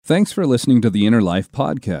Thanks for listening to the Inner Life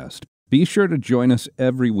Podcast. Be sure to join us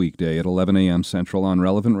every weekday at 11 a.m. Central on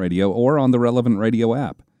Relevant Radio or on the Relevant Radio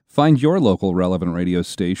app. Find your local Relevant Radio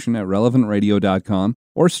station at relevantradio.com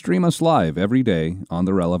or stream us live every day on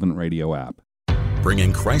the Relevant Radio app.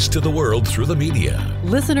 Bringing Christ to the world through the media.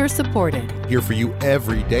 Listener supported. Here for you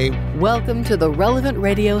every day. Welcome to the Relevant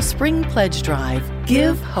Radio Spring Pledge Drive.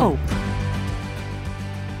 Give hope.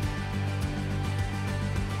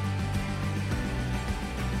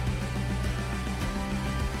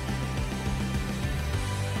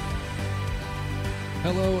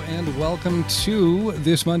 Hello and welcome to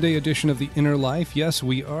this Monday edition of the Inner Life. Yes,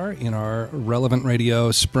 we are in our Relevant Radio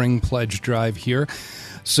Spring Pledge Drive here.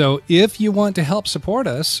 So if you want to help support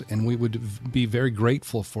us, and we would be very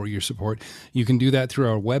grateful for your support, you can do that through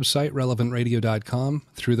our website, relevantradio.com,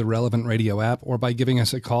 through the Relevant Radio app, or by giving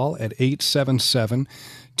us a call at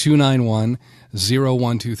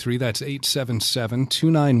 877-291-0123. That's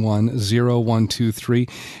 877-291-0123.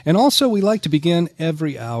 And also, we like to begin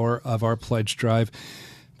every hour of our pledge drive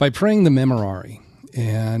by praying the Memorare.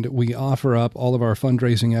 And we offer up all of our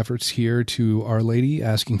fundraising efforts here to Our Lady,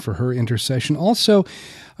 asking for her intercession. Also,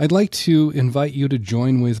 I'd like to invite you to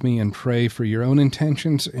join with me and pray for your own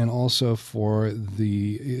intentions and also for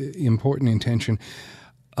the important intention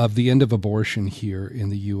of the end of abortion here in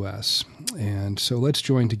the U.S. And so let's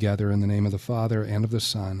join together in the name of the Father, and of the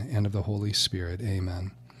Son, and of the Holy Spirit.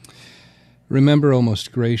 Amen. Remember, O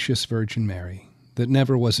most gracious Virgin Mary, that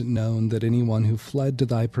never was it known that anyone who fled to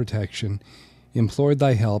thy protection, implored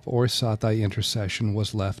thy help, or sought thy intercession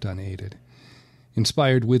was left unaided.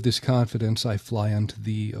 Inspired with this confidence, I fly unto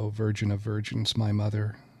thee, O Virgin of Virgins, my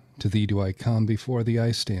Mother. To thee do I come, before thee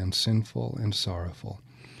I stand sinful and sorrowful.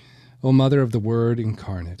 O Mother of the Word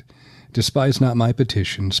incarnate, despise not my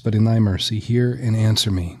petitions, but in thy mercy hear and answer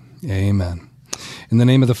me. Amen. In the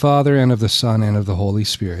name of the Father, and of the Son, and of the Holy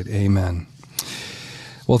Spirit. Amen.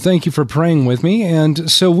 Well, thank you for praying with me. And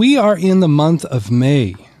so we are in the month of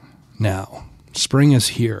May now. Spring is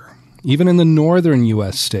here. Even in the northern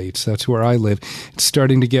U.S. states, that's where I live, it's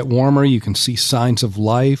starting to get warmer. You can see signs of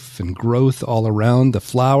life and growth all around. The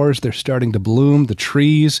flowers, they're starting to bloom. The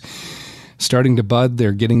trees starting to bud.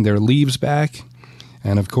 They're getting their leaves back.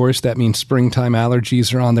 And, of course, that means springtime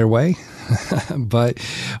allergies are on their way. But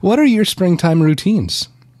what are your springtime routines?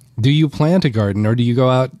 Do you plant a garden, or do you go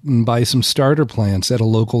out and buy some starter plants at a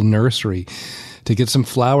local nursery to get some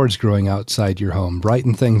flowers growing outside your home,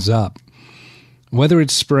 brighten things up? Whether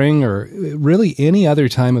it's spring or really any other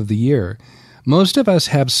time of the year, most of us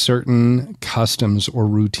have certain customs or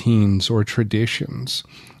routines or traditions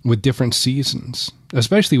with different seasons,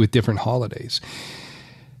 especially with different holidays.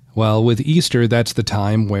 Well, with Easter, that's the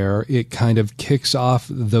time where it kind of kicks off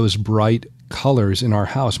those bright colors in our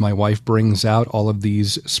house. My wife brings out all of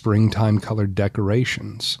these springtime colored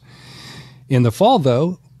decorations. In the fall,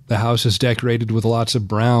 though, the house is decorated with lots of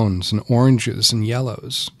browns and oranges and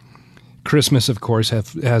yellows. Christmas, of course,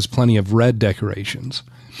 has plenty of red decorations.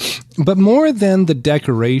 But more than the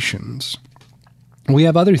decorations, we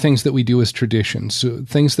have other things that we do as traditions,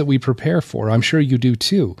 things that we prepare for. I'm sure you do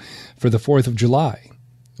too. For the 4th of July,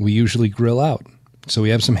 we usually grill out. So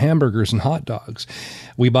we have some hamburgers and hot dogs.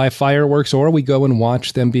 We buy fireworks, or we go and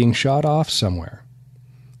watch them being shot off somewhere.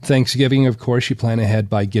 Thanksgiving, of course, you plan ahead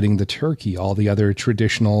by getting the turkey, all the other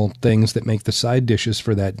traditional things that make the side dishes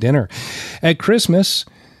for that dinner. At Christmas,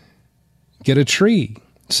 get a tree,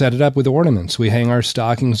 set it up with ornaments. We hang our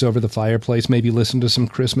stockings over the fireplace, maybe listen to some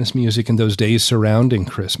Christmas music in those days surrounding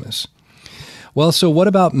Christmas. Well, so what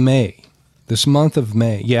about May? This month of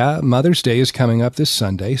May. Yeah, Mother's Day is coming up this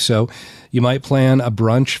Sunday, so you might plan a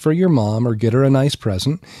brunch for your mom or get her a nice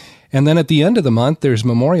present. And then at the end of the month, there's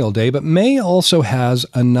Memorial Day, but May also has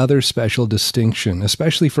another special distinction,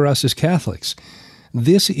 especially for us as Catholics.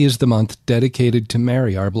 This is the month dedicated to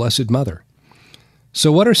Mary, our Blessed Mother.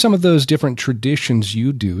 So what are some of those different traditions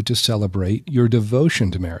you do to celebrate your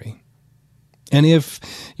devotion to Mary? And if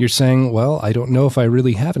you're saying, well, I don't know if I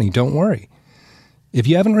really have any, don't worry. If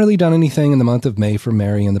you haven't really done anything in the month of May for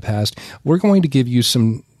Mary in the past, we're going to give you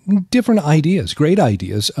some different ideas, great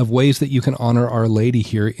ideas of ways that you can honor Our Lady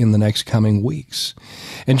here in the next coming weeks.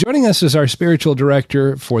 And joining us is our spiritual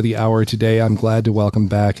director for the hour today. I'm glad to welcome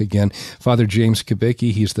back again Father James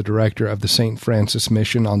Kubicki. He's the director of the St. Francis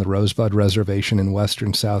Mission on the Rosebud Reservation in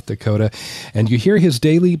western South Dakota. And you hear his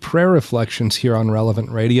daily prayer reflections here on Relevant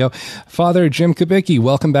Radio. Father Jim Kubicki,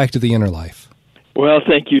 welcome back to the Inner Life. Well,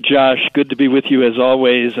 thank you, Josh. Good to be with you as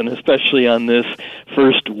always, and especially on this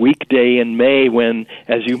first weekday in May when,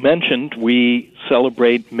 as you mentioned, we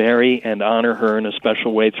celebrate Mary and honor her in a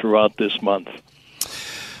special way throughout this month.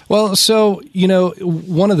 Well, so,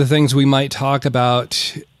 one of the things we might talk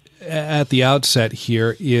about at the outset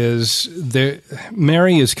here is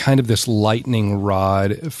Mary is kind of this lightning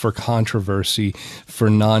rod for controversy for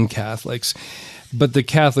non-Catholics, but the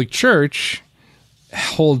Catholic Church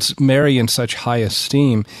holds Mary in such high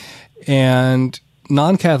esteem, and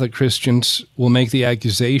non-Catholic Christians will make the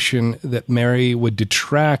accusation that Mary would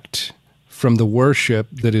detract from the worship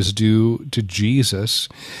that is due to Jesus.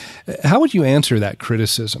 How would you answer that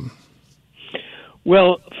criticism?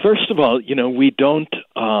 Well, first of all, we don't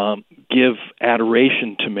give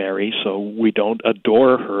adoration to Mary, so we don't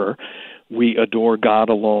adore her. We adore God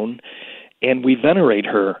alone, and we venerate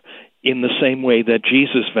her in the same way that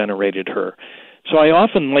Jesus venerated her. So I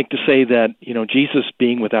often like to say that, Jesus,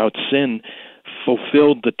 being without sin,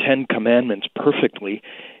 fulfilled the 10 commandments perfectly,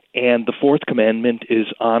 and the 4th commandment is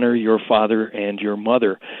honor your father and your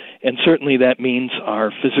mother. And certainly that means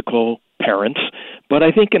our physical parents, but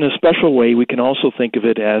I think in a special way we can also think of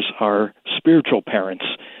it as our spiritual parents,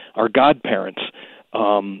 our godparents.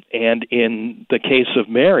 And in the case of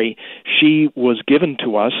Mary, she was given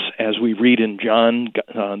to us, as we read in John,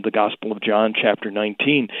 the Gospel of John, chapter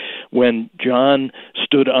 19, when John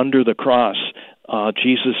stood under the cross.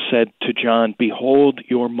 Jesus said to John, "Behold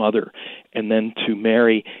your mother." And then to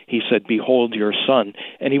Mary, he said, "Behold your son."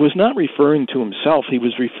 And he was not referring to himself. He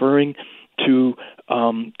was referring to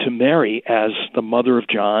Mary as the mother of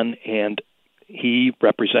John, and he,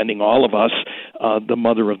 representing all of us, the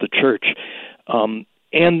mother of the church.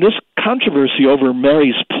 And this controversy over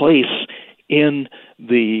Mary's place in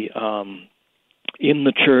the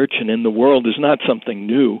church and in the world is not something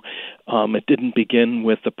new. It didn't begin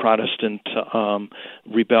with the Protestant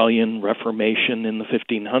rebellion, Reformation in the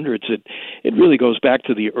 1500s. It really goes back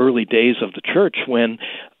to the early days of the church when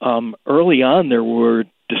early on there were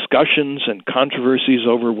discussions and controversies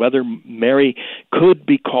over whether Mary could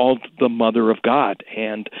be called the Mother of God.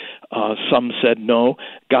 And some said, no,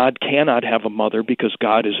 God cannot have a mother because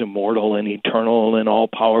God is immortal and eternal and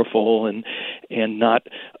all-powerful and not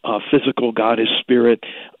physical. God is spirit.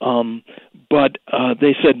 But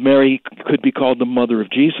they said Mary could be called the Mother of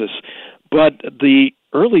Jesus. But the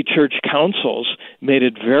early church councils made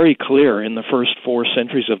it very clear in the first 4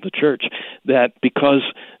 centuries of the church that because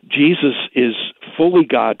Jesus is fully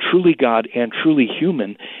God, and truly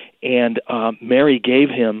human, and Mary gave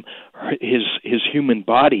him his human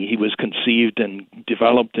body, he was conceived and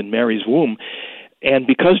developed in Mary's womb, and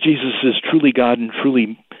because Jesus is truly God and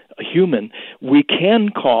truly human, we can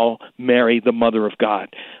call Mary the Mother of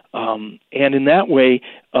God. And in that way,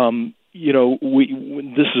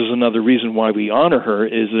 this is another reason why we honor her,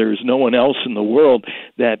 is there's no one else in the world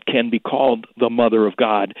that can be called the Mother of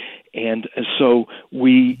God. And so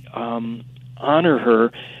we honor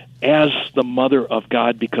her as the Mother of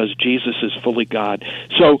God because Jesus is fully God.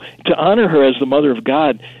 So to honor her as the Mother of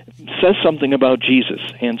God says something about Jesus.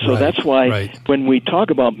 And so that's why when we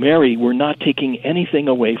talk about Mary, we're not taking anything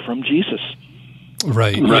away from Jesus.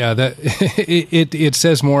 Right. Yeah. That it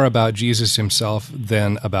says more about Jesus himself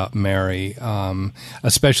than about Mary,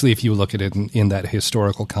 especially if you look at it in that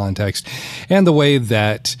historical context, and the way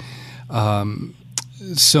that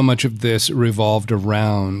so much of this revolved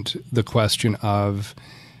around the question of,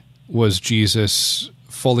 was Jesus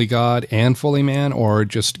fully God and fully man, or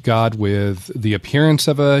just God with the appearance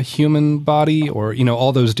of a human body, or,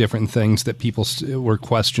 all those different things that people were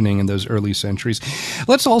questioning in those early centuries.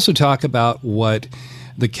 Let's also talk about what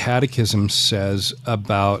the Catechism says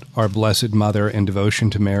about our Blessed Mother and devotion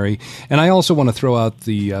to Mary. And I also want to throw out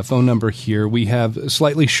the phone number here. We have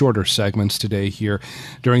slightly shorter segments today here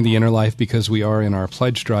during the Inner Life because we are in our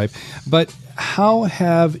pledge drive. But how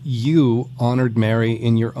have you honored Mary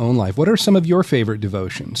in your own life? What are some of your favorite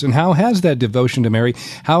devotions? And how has that devotion to Mary,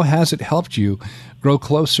 how has it helped you grow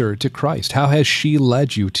closer to Christ? How has she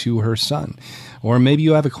led you to her Son? Or maybe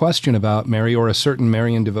you have a question about Mary or a certain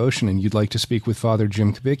Marian devotion and you'd like to speak with Father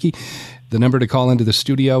Jim Kubicki. The number to call into the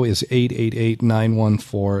studio is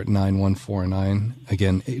 888-914-9149.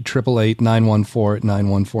 Again,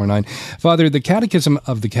 888-914-9149. Father, the Catechism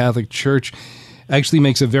of the Catholic Church actually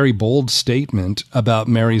makes a very bold statement about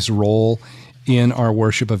Mary's role in our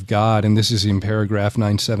worship of God, and this is in paragraph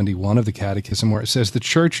 971 of the Catechism, where it says, the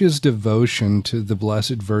Church's devotion to the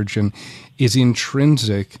Blessed Virgin is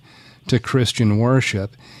intrinsic to Christian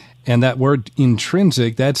worship. And that word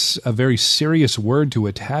intrinsic, that's a very serious word to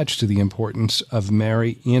attach to the importance of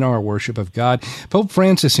Mary in our worship of God. Pope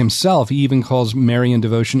Francis himself, he even calls Marian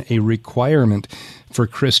devotion a requirement for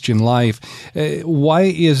Christian life. Why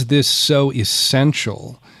is this so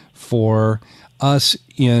essential for us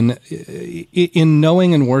in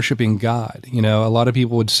knowing and worshiping God? A lot of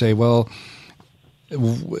people would say, well,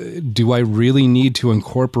 do I really need to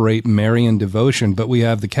incorporate Marian devotion? But we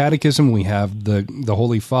have the Catechism, we have the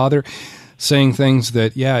Holy Father saying things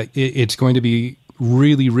that, it's going to be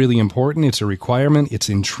really, really important. It's a requirement. It's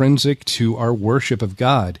intrinsic to our worship of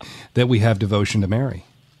God that we have devotion to Mary.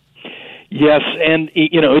 Yes, and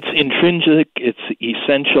it's intrinsic, it's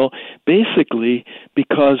essential, basically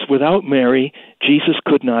because without Mary, Jesus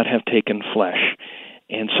could not have taken flesh.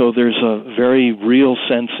 And so there's a very real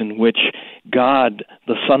sense in which God,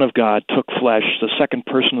 the Son of God, took flesh. The second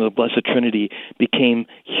person of the Blessed Trinity became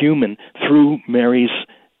human through Mary's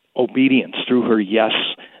obedience, through her yes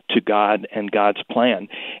to God and God's plan.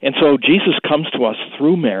 And so Jesus comes to us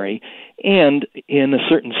through Mary, and in a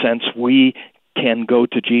certain sense, we can go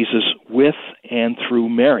to Jesus with and through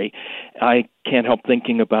Mary. I can't help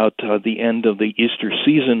thinking about the end of the Easter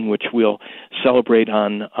season, which we'll celebrate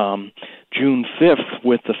on June 5th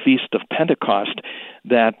with the Feast of Pentecost,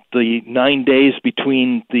 that the 9 days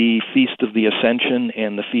between the Feast of the Ascension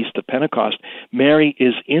and the Feast of Pentecost, Mary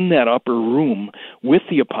is in that upper room with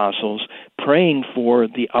the apostles praying for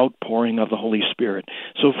the outpouring of the Holy Spirit.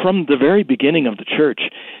 So from the very beginning of the church,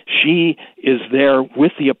 she is there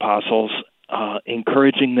with the apostles,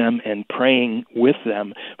 encouraging them and praying with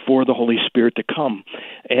them for the Holy Spirit to come.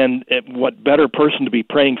 And what better person to be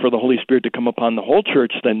praying for the Holy Spirit to come upon the whole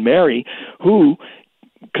church than Mary, who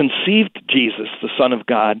conceived Jesus, the Son of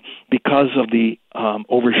God, because of the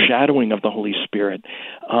overshadowing of the Holy Spirit.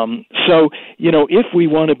 So, if we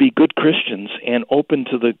want to be good Christians and open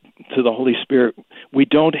to the Holy Spirit, we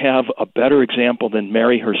don't have a better example than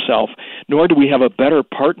Mary herself, nor do we have a better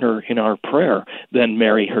partner in our prayer than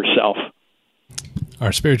Mary herself.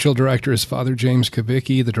 Our spiritual director is Father James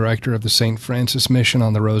Kubicki, the director of the St. Francis Mission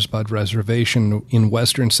on the Rosebud Reservation in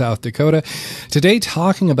western South Dakota. Today,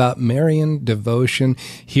 talking about Marian devotion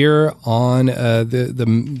here on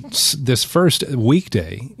this first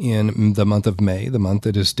weekday in the month of May, the month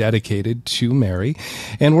that is dedicated to Mary.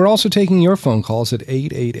 And we're also taking your phone calls at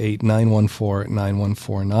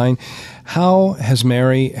 888-914-9149. How has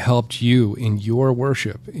Mary helped you in your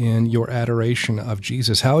worship, in your adoration of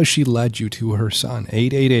Jesus? How has she led you to her Son?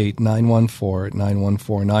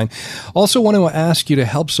 888-914-9149. Also want to ask you to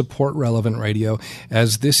help support Relevant Radio,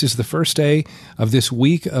 as this is the first day of this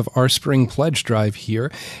week of our spring pledge drive here,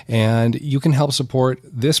 and you can help support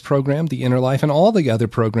this program, The Inner Life, and all the other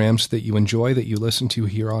programs that you enjoy, that you listen to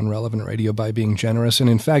here on Relevant Radio by being generous. And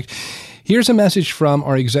in fact, here's a message from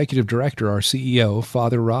our executive director, our CEO,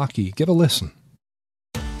 Father Rocky. Give a listen.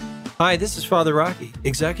 Hi, this is Father Rocky,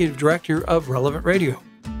 executive director of Relevant Radio.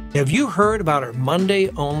 Have you heard about our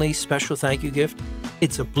Monday-only special thank you gift?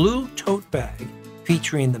 It's a blue tote bag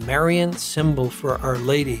featuring the Marian symbol for Our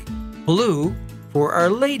Lady. Blue for Our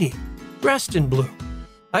Lady, dressed in blue.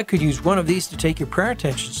 I could use one of these to take your prayer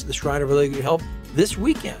intentions to the Shrine of Our Lady of Help this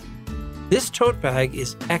weekend. This tote bag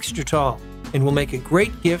is extra tall and will make a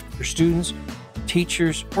great gift for students,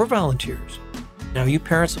 teachers, or volunteers. Now, you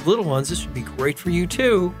parents of little ones, this would be great for you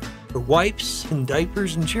too, for wipes and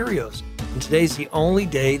diapers and Cheerios. And today's the only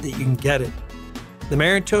day that you can get it. The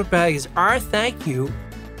Marian tote bag is our thank you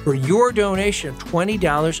for your donation of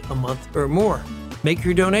 $20 a month or more. Make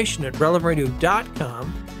your donation at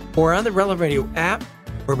relevantradio.com or on the Relevant Radio app,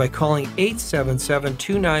 or by calling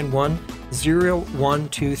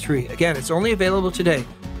 877-291-0123. Again, it's only available today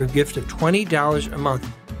for a gift of $20 a month.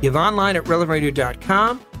 Give online at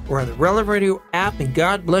relevantradio.com or on the Relevant Radio app, and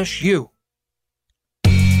God bless you.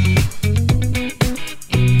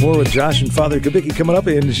 More with Josh and Father Kubicki coming up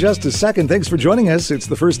in just a second. Thanks for joining us. It's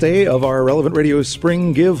the first day of our Relevant Radio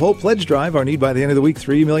Spring Give Hope Pledge Drive. Our need by the end of the week,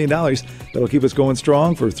 $3 million. That'll keep us going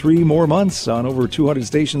strong for 3 more months on over 200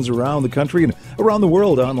 stations around the country and around the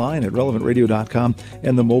world online at relevantradio.com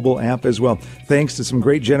and the mobile app as well. Thanks to some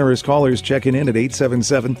great generous callers checking in at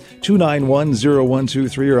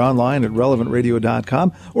 877-291-0123 or online at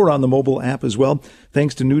relevantradio.com or on the mobile app as well.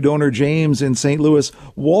 Thanks to new donor James in St. Louis.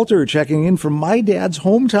 Walter checking in from my dad's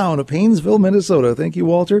hometown of Painesville, Minnesota. Thank you,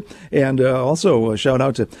 Walter. And also a shout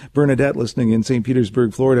out to Bernadette listening in St.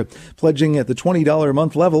 Petersburg, Florida, pledging at the $20 a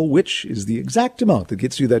month level, which is the exact amount that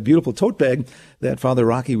gets you that beautiful tote bag that Father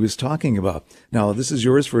Rocky was talking about. Now, this is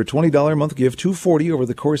yours for a $20 a month gift, $240 over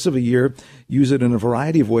the course of a year. Use it in a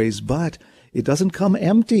variety of ways, but it doesn't come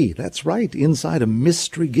empty. That's right. Inside, a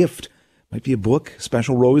mystery gift. Might be a book,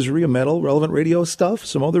 special rosary, a medal, Relevant Radio stuff,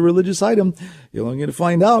 some other religious item. You'll only get to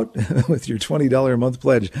find out with your $20 a month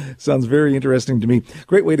pledge. Sounds very interesting to me.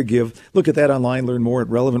 Great way to give. Look at that online. Learn more at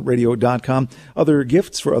relevantradio.com. Other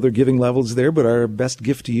gifts for other giving levels there, but our best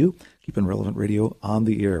gift to you, keeping Relevant Radio on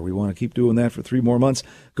the air. We want to keep doing that for 3 more months,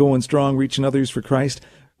 going strong, reaching others for Christ.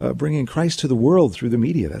 bringing Christ to the world through the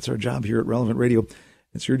media. That's our job here at Relevant Radio.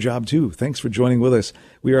 It's your job, too. Thanks for joining with us.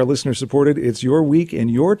 We are listener-supported. It's your week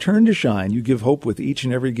and your turn to shine. You give hope with each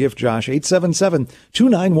and every gift, Josh.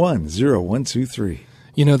 877-291-0123.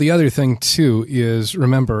 You know, the other thing, too, is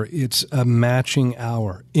remember, it's a matching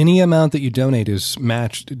hour. Any amount that you donate is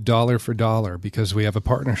matched dollar for dollar because we have a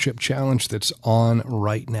partnership challenge that's on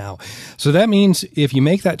right now. So that means if you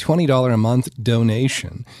make that $20 a month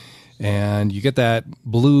donation, and you get that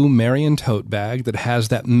blue Marian tote bag that has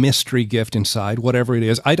that mystery gift inside, whatever it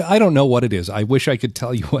is. I don't know what it is. I wish I could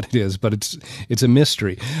tell you what it is, but it's a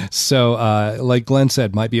mystery. So like Glenn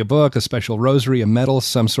said, might be a book, a special rosary, a medal,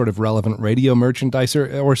 some sort of relevant radio merchandise,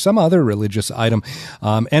 or some other religious item.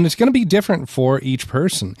 And it's going to be different for each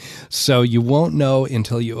person. So you won't know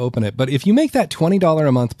until you open it. But if you make that $20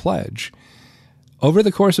 a month pledge, over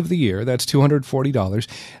the course of the year, that's $240.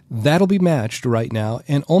 That'll be matched right now,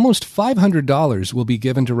 and almost $500 will be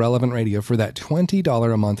given to Relevant Radio for that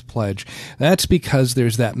 $20 a month pledge. That's because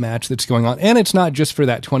there's that match that's going on, and it's not just for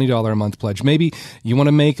that $20 a month pledge. Maybe you want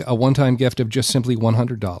to make a one-time gift of just simply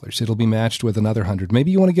 $100. It'll be matched with another $100.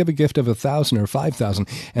 Maybe you want to give a gift of $1,000 or $5,000,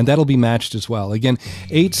 and that'll be matched as well. Again,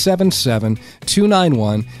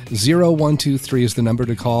 877-291-0123 is the number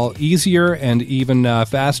to call. Easier and even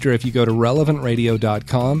faster if you go to relevantradio.com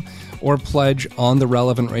or pledge on the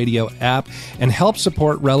Relevant Radio app and help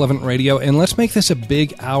support Relevant Radio. And let's make this a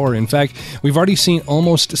big hour. In fact, we've already seen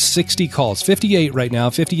almost 60 calls, 58 right now,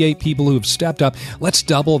 58 people who have stepped up. Let's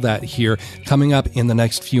double that here coming up in the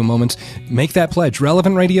next few moments. Make that pledge,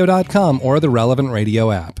 relevantradio.com or the Relevant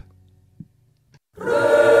Radio app.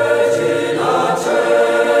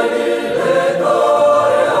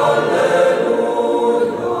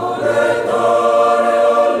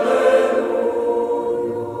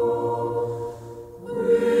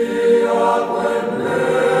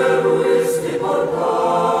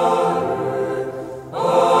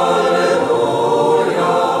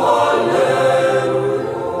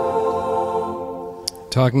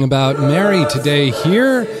 Talking about Mary today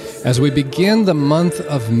here as we begin the month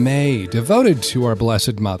of May, devoted to our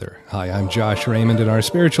Blessed Mother. Hi, I'm Josh Raymond, and our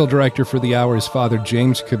spiritual director for the hour is Father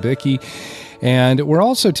James Kubicki. And we're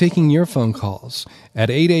also taking your phone calls at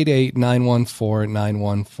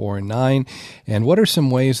 888-914-9149. And what are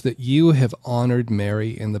some ways that you have honored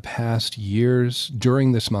Mary in the past years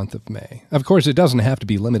during this month of May? Of course, it doesn't have to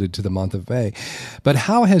be limited to the month of May. But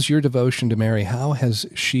how has your devotion to Mary, how has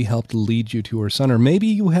she helped lead you to her son? Or maybe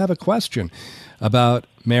you have a question about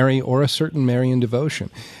Mary or a certain Marian devotion.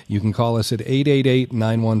 You can call us at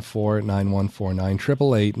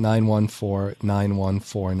 888-914-9149,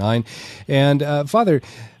 888-914-9149. And Father,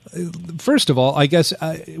 first of all, I guess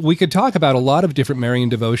we could talk about a lot of different Marian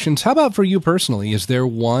devotions. How about for you personally? Is there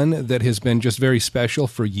one that has been just very special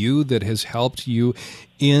for you that has helped you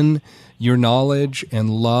in your knowledge and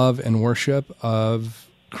love and worship of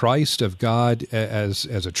Christ, of God as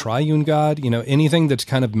a triune God? You know, anything that's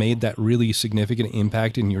kind of made that really significant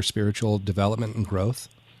impact in your spiritual development and growth?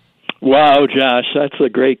 Wow, Josh, that's a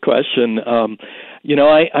great question. You know,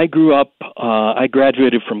 I grew up, I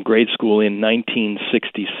graduated from grade school in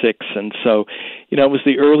 1966, and so, you know, it was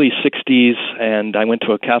the early 60s, and I went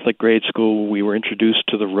to a Catholic grade school. We were introduced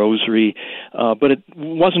to the rosary, but it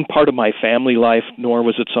wasn't part of my family life, nor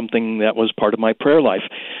was it something that was part of my prayer life.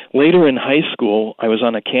 Later in high school, I was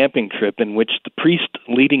on a camping trip in which the priest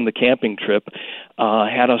leading the camping trip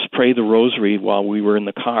had us pray the rosary while we were in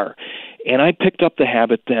the car. And I picked up the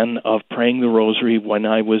habit then of praying the rosary when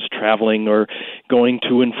I was traveling or going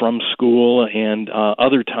to and from school and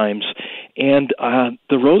other times. And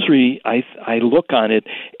the rosary, I look on it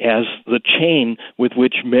as the chain with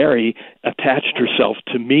which Mary attached herself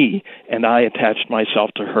to me, and I attached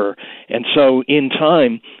myself to her. And so in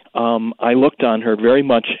time, I looked on her very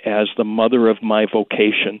much as the mother of my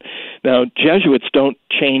vocation. Now, Jesuits don't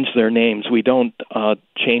change their names. We don't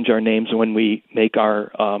change our names when we make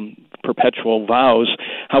our perpetual vows.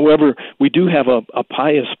 However, we do have a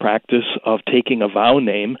pious practice of taking a vow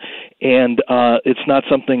name, and it's not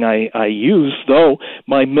something I use, though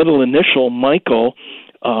my middle initial, Michael,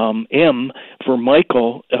 M for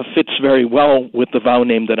Michael, fits very well with the vow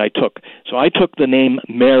name that I took. So I took the name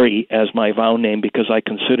Mary as my vow name because I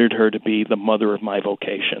considered her to be the mother of my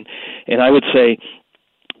vocation. And I would say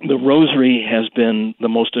the rosary has been the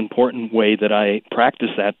most important way that I practice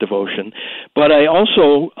that devotion. But I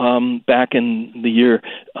also, back in the year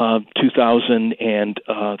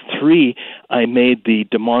 2003, I made the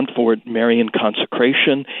de Montfort Marian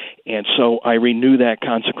consecration, and so I renew that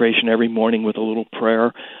consecration every morning with a little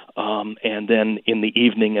prayer and then in the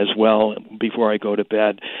evening as well before I go to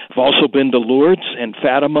bed. I've also been to Lourdes and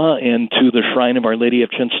Fatima and to the Shrine of Our Lady of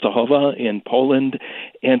Częstochowa in Poland.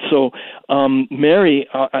 And so Mary,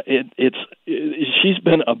 she's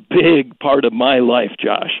been a big part of my life,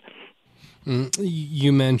 Josh.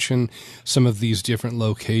 You mentioned some of these different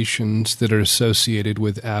locations that are associated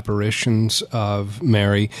with apparitions of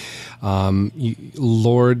Mary.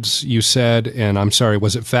 Lourdes, you said, and I'm sorry,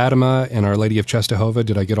 was it Fatima and Our Lady of Częstochowa?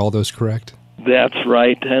 Did I get all those correct? That's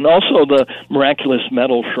right. And also the Miraculous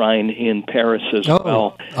Medal Shrine in Paris as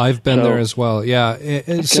well. I've been there as well, yeah.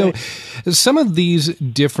 Okay. So some of these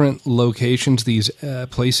different locations, these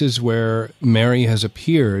places where Mary has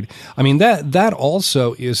appeared, I mean, that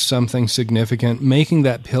also is something significant, making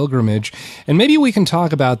that pilgrimage. And maybe we can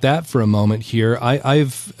talk about that for a moment here.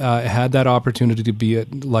 I've had that opportunity to be,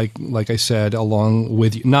 like I said, along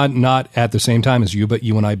with you, not at the same time as you, but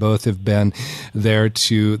you and I both have been there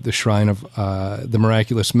to the Shrine of the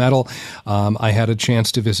Miraculous Medal. I had a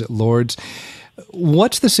chance to visit Lourdes.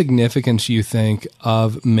 What's the significance, you think,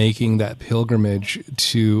 of making that pilgrimage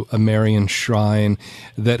to a Marian shrine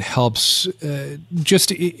that helps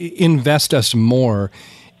just invest us more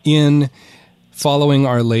in following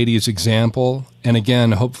Our Lady's example? And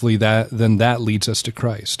again, hopefully that leads us to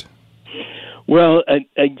Christ. Well,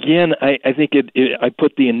 again, I think I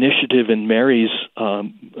put the initiative in Mary's,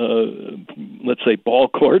 let's say, ball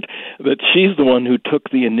court, that she's the one who took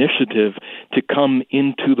the initiative to come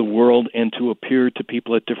into the world and to appear to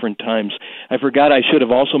people at different times. I forgot I should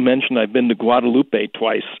have also mentioned I've been to Guadalupe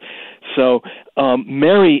twice. So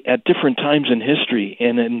Mary, at different times in history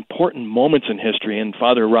and important moments in history, and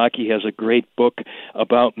Father Rocky has a great book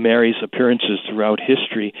about Mary's appearances throughout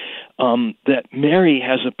history, that Mary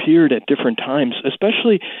has appeared at different times,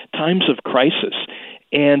 especially times of crisis.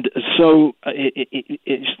 And so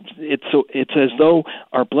it's as though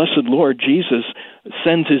our blessed Lord Jesus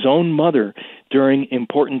sends his own mother during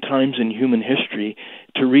important times in human history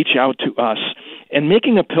to reach out to us. And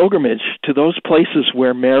making a pilgrimage to those places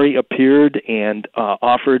where Mary appeared and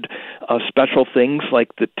offered special things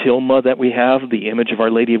like the tilma that we have, the image of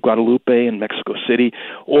Our Lady of Guadalupe in Mexico City,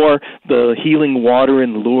 or the healing water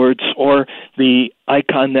in Lourdes, or the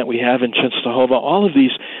icon that we have in Częstochowa, all of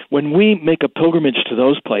these, when we make a pilgrimage to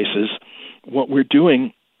those places, what we're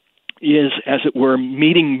doing is, as it were,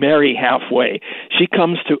 meeting Mary halfway. She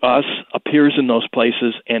comes to us, appears in those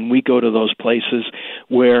places, and we go to those places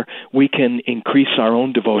where we can increase our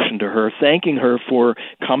own devotion to her, thanking her for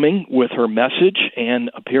coming with her message and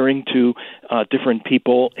appearing to different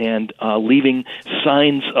people and leaving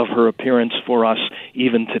signs of her appearance for us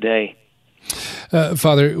even today.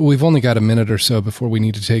 Father, we've only got a minute or so before we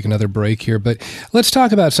need to take another break here, but let's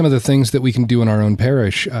talk about some of the things that we can do in our own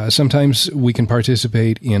parish. Sometimes we can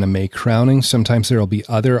participate in a May crowning. Sometimes there will be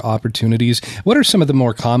other opportunities. What are some of the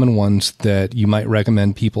more common ones that you might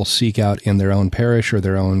recommend people seek out in their own parish or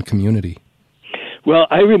their own community? Well,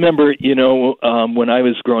 I remember, when I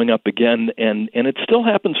was growing up again, and it still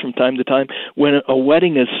happens from time to time, when a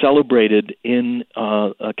wedding is celebrated in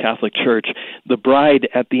a Catholic church, the bride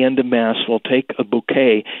at the end of Mass will take a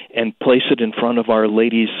bouquet and place it in front of Our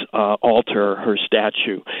Lady's altar, her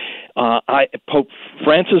statue. Pope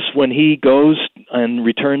Francis, when he goes and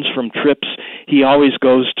returns from trips, he always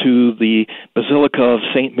goes to the Basilica of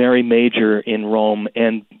St. Mary Major in Rome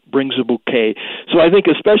and brings a bouquet. So I think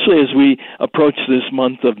especially as we approach this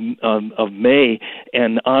month of May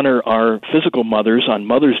and honor our physical mothers on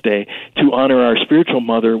Mother's Day, to honor our spiritual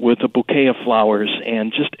mother with a bouquet of flowers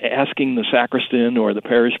and just asking the sacristan or the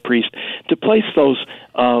parish priest to place those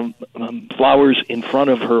flowers in front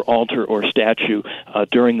of her altar or statue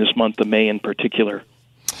during this month of May in particular.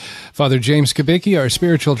 Father James Kubicki, our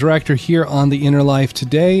spiritual director here on The Inner Life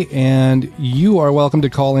today, and you are welcome to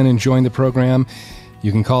call in and join the program.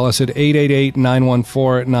 You can call us at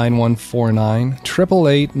 888-914-9149,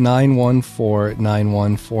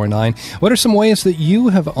 888-914-9149. What are some ways that you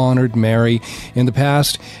have honored Mary in the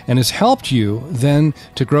past and has helped you then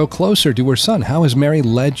to grow closer to her Son? How has Mary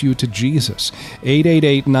led you to Jesus?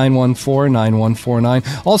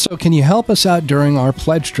 888-914-9149. Also, can you help us out during our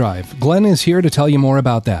pledge drive? Glenn is here to tell you more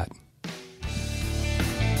about that.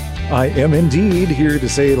 I am indeed here to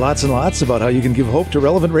say lots and lots about how you can give hope to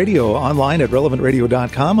Relevant Radio online at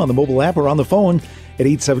relevantradio.com, on the mobile app, or on the phone at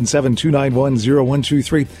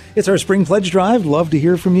 877-291-0123. It's our Spring Pledge Drive. Love to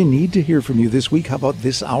hear from you. Need to hear from you this week. How about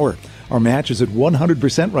this hour? Our match is at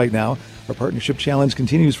 100% right now. Our partnership challenge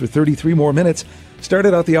continues for 33 more minutes.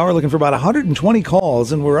 Started out the hour looking for about 120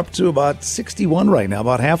 calls, and we're up to about 61 right now,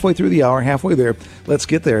 about halfway through the hour, halfway there. Let's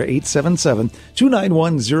get there.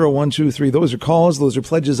 877-291-0123. Those are calls. Those are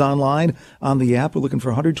pledges online on the app. We're looking for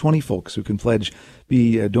 120 folks who can pledge,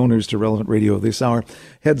 be donors to Relevant Radio this hour.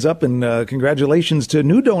 Heads up and congratulations to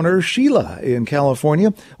new donor Sheila in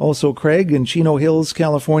California, also Craig in Chino Hills,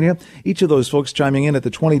 California. Each of those folks chiming in at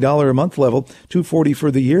the $20 a month level, $240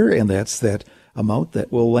 for the year, and that's that amount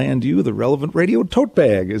that will land you the Relevant Radio tote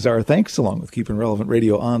bag is our thanks, along with keeping Relevant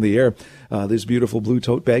Radio on the air. This beautiful blue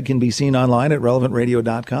tote bag can be seen online at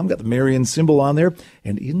relevantradio.com. Got the Marian symbol on there,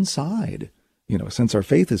 and inside, since our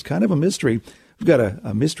faith is kind of a mystery, we've got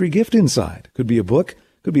a mystery gift inside. Could be a book,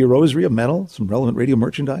 could be a rosary, a medal, some Relevant Radio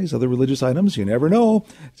merchandise, other religious items. You never know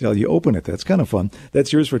until you open it. That's kind of fun.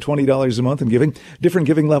 That's yours for $20 a month in giving. Different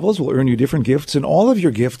giving levels will earn you different gifts, and all of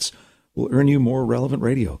your gifts will earn you more Relevant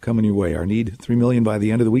Radio coming your way. Our need, $3 million by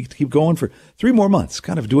the end of the week to keep going for 3 more months,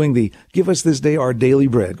 kind of doing the give us this day our daily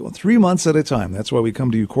bread, going 3 months at a time. That's why we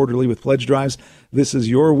come to you quarterly with pledge drives. This is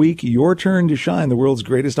your week, your turn to shine, the world's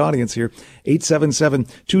greatest audience here.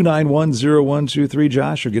 877-291-0123,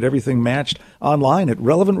 Josh, or get everything matched online at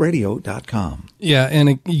relevantradio.com. Yeah,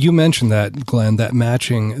 and you mentioned that, Glenn, that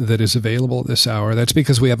matching that is available this hour. That's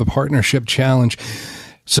because we have a partnership challenge.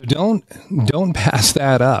 So don't pass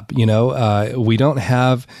that up. We don't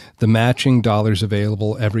have the matching dollars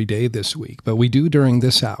available every day this week, but we do during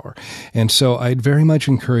this hour. And so I'd very much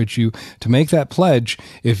encourage you to make that pledge.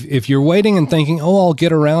 If you're waiting and thinking, I'll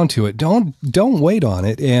get around to it, don't wait on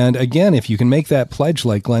it. And again, if you can make that pledge,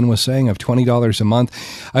 like Glenn was saying, of $20 a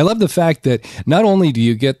month, I love the fact that not only do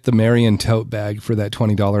you get the Marian tote bag for that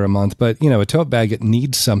 $20 a month, but a tote bag, it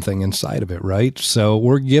needs something inside of it, right? So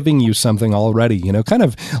we're giving you something already, kind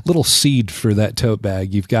of little seed for that tote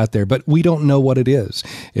bag you've got there, but we don't know what it is.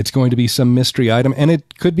 It's going to be some mystery item, and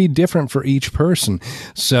it could be different for each person.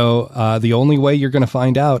 So the only way you're going to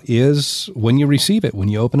find out is when you receive it, when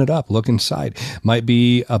you open it up, look inside. Might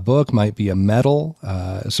be a book, might be a medal,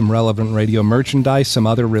 some Relevant Radio merchandise, some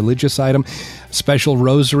other religious item, special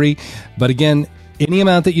rosary. But again, any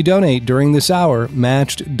amount that you donate during this hour,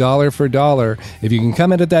 matched dollar for dollar. If you can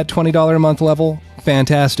come in at that $20 a month level,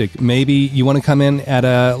 fantastic. Maybe you want to come in at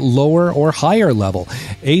a lower or higher level.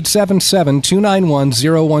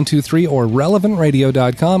 877-291-0123 or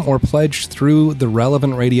relevantradio.com, or pledge through the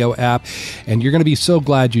Relevant Radio app. And you're going to be so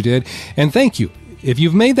glad you did. And thank you. If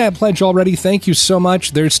you've made that pledge already, thank you so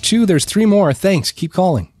much. There's 3 more. Thanks. Keep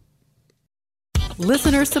calling.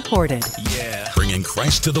 Listener supported. Yeah. Bringing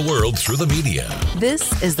Christ to the world through the media.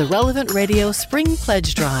 This is the Relevant Radio Spring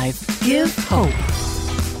Pledge Drive. Give hope.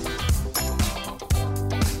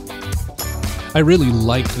 I really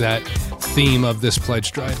like that theme of this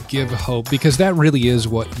pledge drive, give hope, because that really is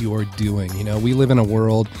what you're doing. We live in a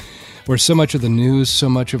world where so much of the news, so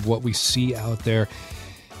much of what we see out there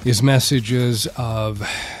is messages of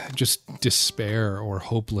just despair or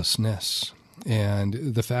hopelessness. And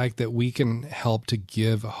the fact that we can help to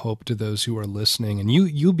give hope to those who are listening, and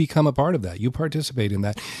you become a part of that. You participate in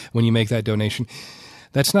that when you make that donation.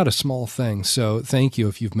 That's not a small thing. So thank you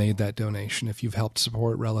if you've made that donation, if you've helped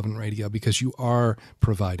support Relevant Radio, because you are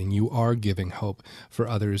providing, you are giving hope for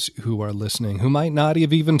others who are listening, who might not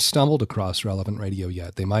have even stumbled across Relevant Radio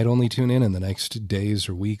yet. They might only tune in the next days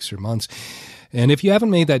or weeks or months. And if you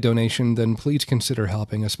haven't made that donation, then please consider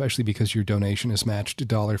helping, especially because your donation is matched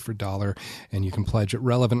dollar for dollar, and you can pledge at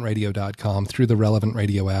relevantradio.com through the Relevant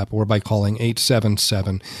Radio app or by calling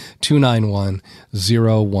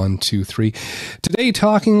 877-291-0123. Today,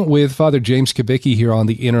 talking with Father James Kubicki here on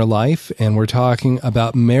The Inner Life, and we're talking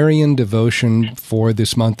about Marian devotion for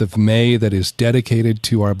this month of May that is dedicated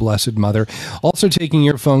to our Blessed Mother. Also taking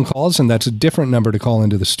your phone calls, and that's a different number to call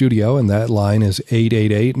into the studio, and that line is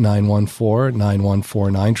 888-914-9149,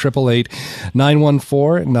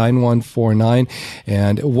 888-914-9149.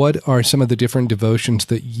 And what are some of the different devotions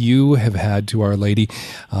that you have had to Our Lady?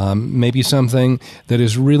 Maybe something that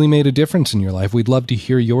has really made a difference in your life. We'd love to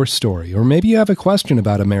hear your story. Or maybe you have a question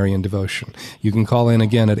about a Marian devotion. You can call in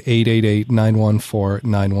again at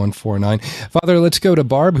 888-914-9149. Father, let's go to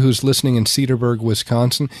Barb, who's listening in Cedarburg,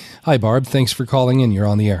 Wisconsin. Hi, Barb. Thanks for calling in. You're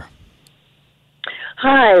on the air.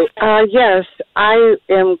 Hi. Yes, I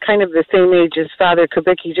am kind of the same age as Father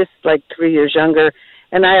Kubicki, just like 3 years younger,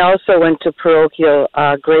 and I also went to parochial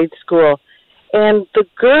grade school. And the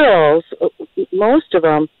girls, most of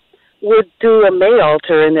them, would do a May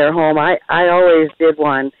altar in their home. I always did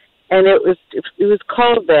one, and it was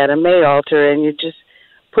called that, a May altar, and you just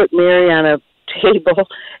put Mary on a table,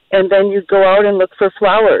 and then you'd go out and look for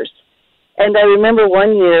flowers. And I remember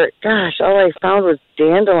one year, gosh, all I found was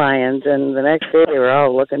dandelions, and the next day they were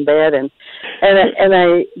all looking bad. I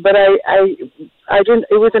didn't.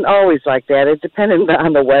 It wasn't always like that. It depended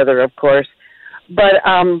on the weather, of course. But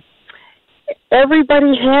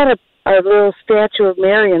everybody had a little statue of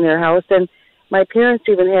Mary in their house, and my parents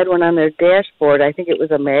even had one on their dashboard. I think it was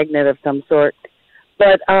a magnet of some sort.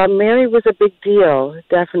 But Mary was a big deal,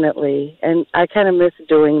 definitely, and I kind of miss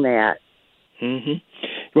doing that. Mm-hmm.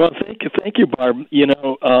 Well, thank you, Barb.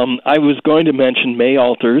 I was going to mention May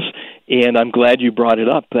altars, and I'm glad you brought it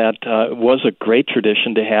up. That was a great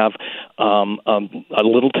tradition to have a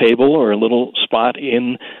little table or a little spot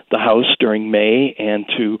in the house during May, and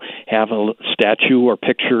to have a statue or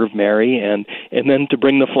picture of Mary, and then to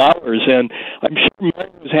bring the flowers. And I'm sure Mary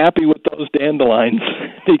was happy with those dandelions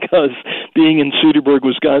because being in Cedarburg,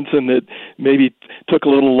 Wisconsin, it maybe took a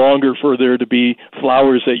little longer for there to be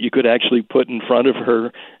flowers that you could actually put in front of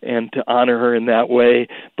her and to honor her in that way.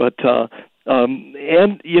 But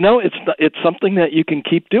it's something that you can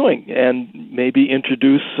keep doing and maybe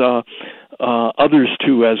introduce others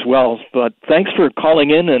to as well. But thanks for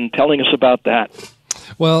calling in and telling us about that.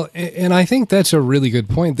 Well, and I think that's a really good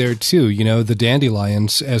point there, too. The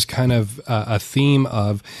dandelions as kind of a theme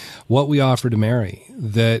of what we offer to Mary,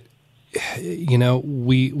 that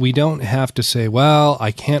we don't have to say, well,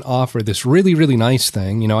 I can't offer this really, really nice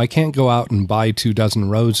thing. I can't go out and buy 24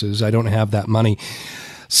 roses. I don't have that money.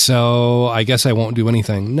 So I guess I won't do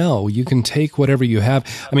anything. No, you can take whatever you have.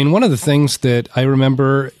 I mean, one of the things that I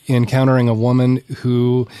remember encountering a woman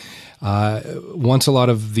who, once a lot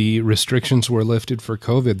of the restrictions were lifted for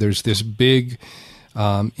COVID, there's this big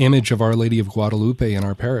image of Our Lady of Guadalupe in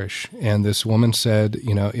our parish. And this woman said,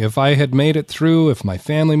 if I had made it through, if my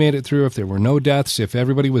family made it through, if there were no deaths, if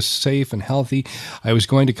everybody was safe and healthy, I was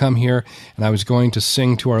going to come here and I was going to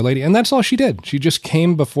sing to Our Lady. And that's all she did. She just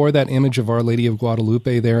came before that image of Our Lady of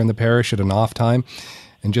Guadalupe there in the parish at an off time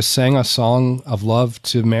and just sang a song of love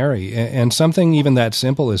to Mary. And something even that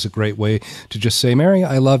simple is a great way to just say, Mary,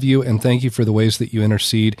 I love you and thank you for the ways that you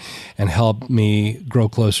intercede and help me grow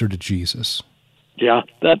closer to Jesus. Yeah,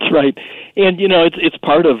 that's right. And, it's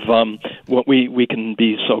part of what we can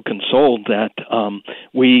be so consoled that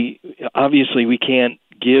we can't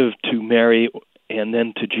give to Mary and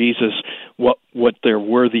then to Jesus what they're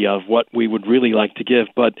worthy of, what we would really like to give.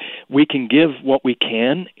 But we can give what we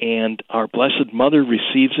can, and our Blessed Mother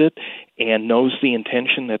receives it and knows the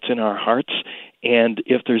intention that's in our hearts. And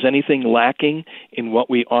if there's anything lacking in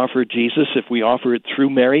what we offer Jesus, if we offer it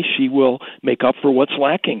through Mary, she will make up for what's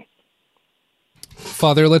lacking.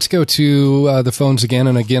 Father, let's go to the phones again.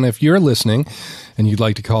 And again, if you're listening and you'd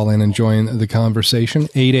like to call in and join the conversation,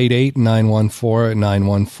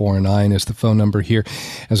 888-914-9149 is the phone number here.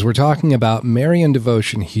 As we're talking about Marian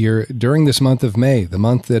devotion here during this month of May, the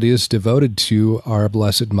month that is devoted to our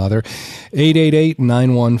Blessed Mother,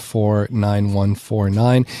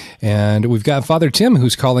 888-914-9149. And we've got Father Tim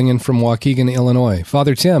who's calling in from Waukegan, Illinois.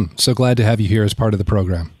 Father Tim, so glad to have you here as part of the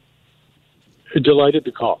program. Delighted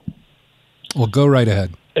to call. Well, go right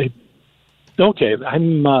ahead. Okay.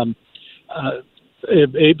 I'm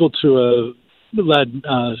able to lead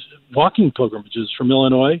walking pilgrimages from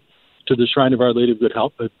Illinois to the Shrine of Our Lady of Good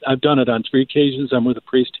Help. I've done it on 3 occasions. I'm with a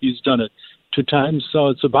priest. He's done it 2 times. So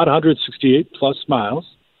it's about 168 plus miles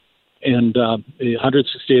and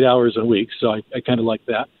 168 hours a week. So I kind of like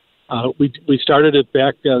that. We started it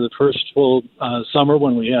back the first full summer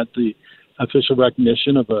when we had the official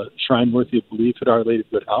recognition of a shrine worthy of belief at Our Lady of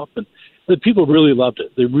Good Help. And the people really loved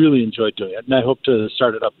it. They really enjoyed doing it, and I hope to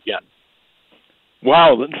start it up again.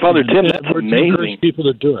 Wow, Father Tim, that's amazing. Encourage people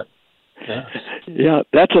to do it. Yeah,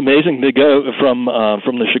 that's amazing to go from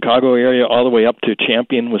the Chicago area all the way up to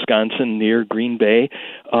Champion, Wisconsin, near Green Bay.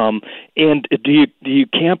 And do you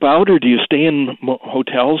camp out, or do you stay in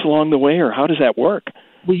hotels along the way, or how does that work?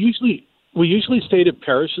 We usually stayed at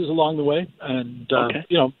parishes along the way, and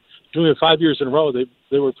doing it 5 years in a row,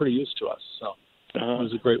 they were pretty used to us. So. It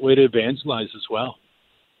was a great way to evangelize as well.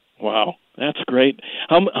 Wow, that's great.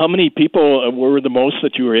 How many people were the most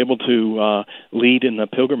that you were able to lead in the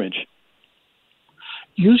pilgrimage?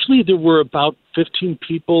 Usually there were about 15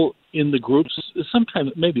 people in the groups,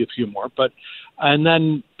 sometimes maybe a few more, and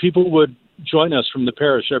then people would join us from the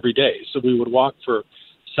parish every day. So we would walk for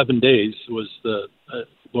 7 days was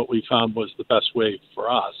what we found was the best way for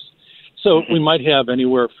us. So we might have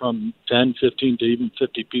anywhere from 10, 15 to even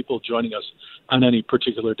 50 people joining us on any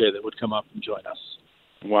particular day that would come up and join us.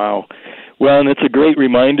 Wow. Well, and it's a great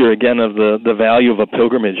reminder, again, of the value of a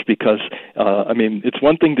pilgrimage because, it's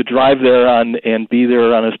one thing to drive there and be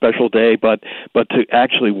there on a special day, but to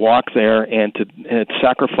actually walk there and to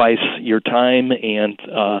sacrifice your time and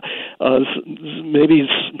maybe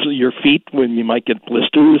your feet when you might get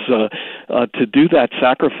blisters, to do that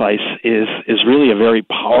sacrifice is really a very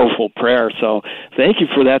powerful prayer. So thank you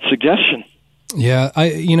for that suggestion. Yeah,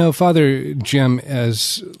 Father Jim,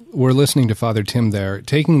 as we're listening to Father Tim there,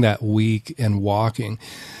 taking that week and walking,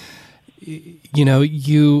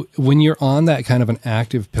 when you're on that kind of an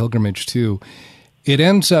active pilgrimage too, it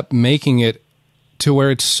ends up making it to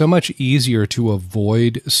where it's so much easier to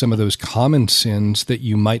avoid some of those common sins that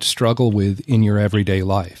you might struggle with in your everyday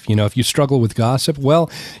life. If you struggle with gossip,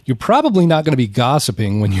 well, you're probably not going to be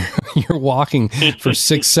gossiping when you're walking for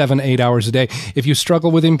 6, 7, 8 hours a day. If you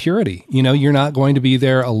struggle with impurity, you're not going to be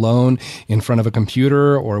there alone in front of a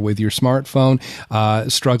computer or with your smartphone,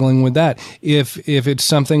 struggling with that. If it's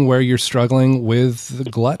something where you're struggling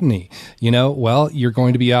with gluttony, well, you're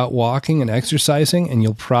going to be out walking and exercising, and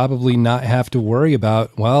you'll probably not have to worry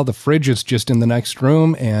about, well, the fridge is just in the next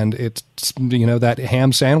room and it's, that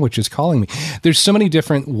ham sandwich is calling me. There's so many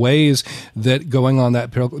different ways that going on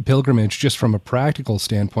that pilgrimage, just from a practical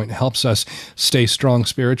standpoint, helps us stay strong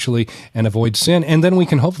spiritually and avoid sin. And then we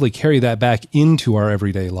can hopefully carry that back into our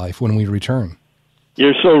everyday life when we return.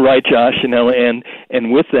 You're so right, Josh, and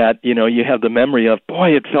with that, you have the memory of, boy,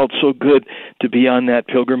 it felt so good to be on that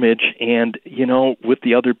pilgrimage and, with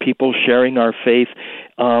the other people sharing our faith.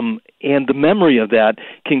 And the memory of that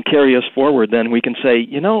can carry us forward. Then we can say,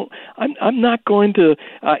 I'm not going to,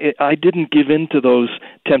 I didn't give in to those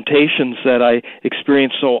temptations that I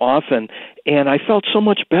experienced so often. And I felt so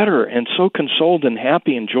much better and so consoled and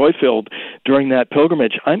happy and joy-filled during that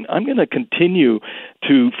pilgrimage. I'm going to continue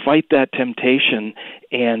to fight that temptation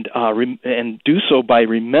and do so by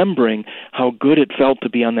remembering how good it felt to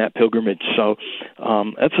be on that pilgrimage. So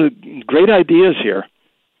that's a great ideas here.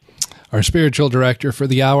 Our spiritual director for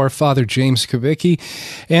the hour, Father James Kubicki.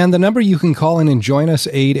 And the number you can call in and join us,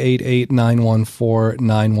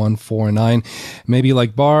 888-914-9149. Maybe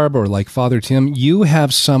like Barb or like Father Tim, you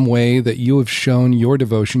have some way that you have shown your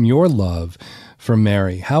devotion, your love for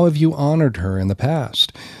Mary. How have you honored her in the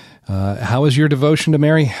past? How has your devotion to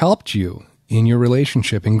Mary helped you in your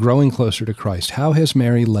relationship and growing closer to Christ? How has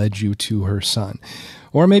Mary led you to her Son?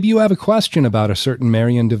 Or maybe you have a question about a certain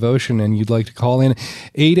Marian devotion and you'd like to call in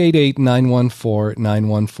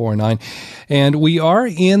 888-914-9149. And we are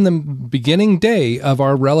in the beginning day of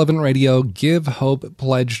our Relevant Radio Give Hope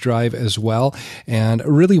Pledge Drive as well. And I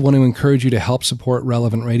really want to encourage you to help support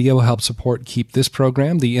Relevant Radio, help support keep this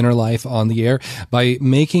program, The Inner Life, on the air by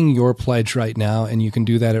making your pledge right now. And you can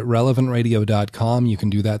do that at relevantradio.com. You can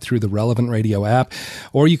do that through the Relevant Radio app,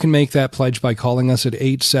 or you can make that pledge by calling us at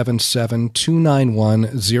 877-291-0123.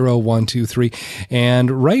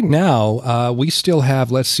 And right now, we still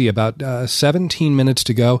have, about 17 minutes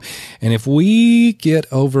to go. And if we get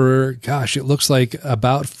over, it looks like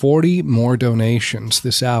about 40 more donations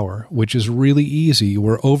this hour, which is really easy.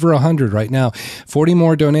 We're over 100 right now. 40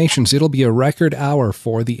 more donations. It'll be a record hour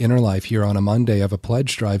for the Inner Life here on a Monday of a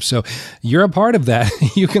pledge drive. So you're a part of that.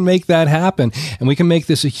 You can make that happen. And we can make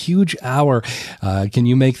this a huge hour. Can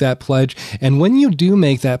you make that pledge? And when you do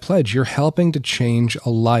make that pledge, you're helping to change a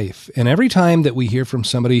life. And every time that we hear from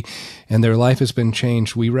somebody and their life has been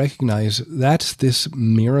changed, we recognize that's this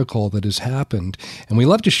miracle that has happened. And we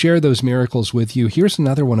love to share those miracles with you. Here's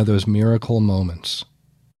another one of those miracle moments.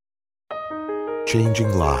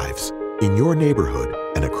 Changing lives in your neighborhood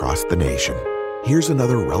and across the nation. Here's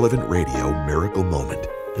another Relevant Radio miracle moment.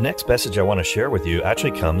 The next message I want to share with you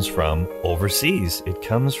actually comes from overseas. It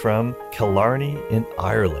comes from Killarney in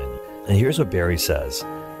Ireland. And here's what Barry says.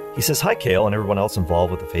 He says, "Hi, Cale, and everyone else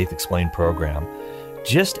involved with the Faith Explained program.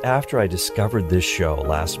 Just after I discovered this show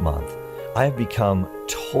last month, I have become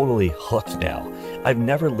totally hooked now. I've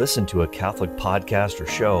never listened to a Catholic podcast or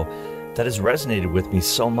show that has resonated with me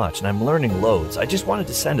so much, and I'm learning loads. I just wanted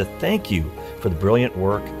to send a thank you for the brilliant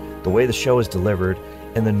work, the way the show is delivered,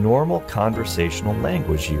 and the normal conversational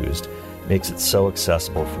language used makes it so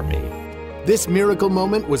accessible for me." This miracle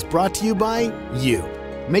moment was brought to you by you.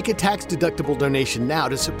 Make a tax-deductible donation now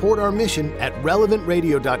to support our mission at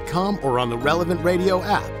relevantradio.com or on the Relevant Radio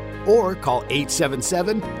app, or call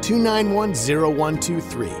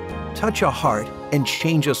 877-291-0123. Touch a heart and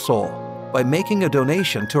change a soul by making a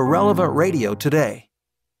donation to Relevant Radio today.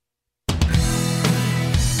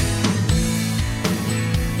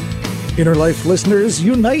 Inner Life listeners,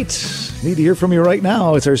 unite! Need to hear from you right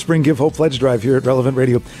now. It's our Spring Give Hope Pledge Drive here at Relevant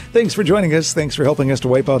Radio. Thanks for joining us. Thanks for helping us to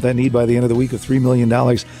wipe out that need by the end of the week of $3 million.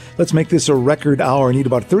 Let's make this a record hour. Need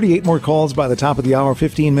about 38 more calls by the top of the hour,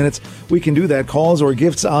 15 minutes. We can do that. Calls or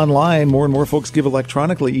gifts online. More and more folks give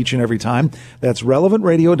electronically each and every time. That's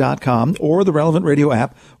relevantradio.com or the Relevant Radio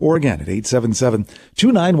app, or again at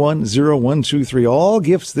 877-291-0123. All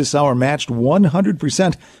gifts this hour matched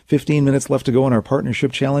 100%. 15 minutes left to go in our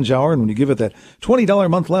Partnership Challenge Hour. And when you give it that $20 a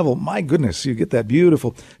month level, my goodness, you get that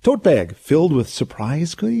beautiful tote bag filled with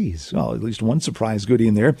surprise goodies. Well, at least one surprise goodie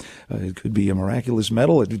in there. It could be a miraculous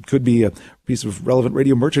medal. It could be a piece of Relevant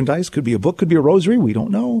Radio merchandise. Could be a book. Could be a rosary. We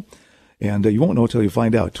don't know. And you won't know until you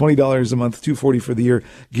find out. $20 a month, $240 for the year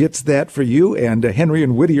gets that for you. And Henry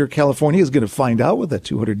in Whittier, California is going to find out with a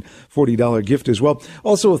 $240 gift as well.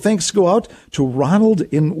 Also, thanks go out to Ronald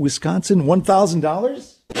in Wisconsin,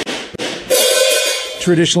 $1,000.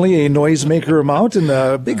 Traditionally a noisemaker amount,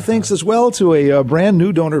 and big thanks as well to a brand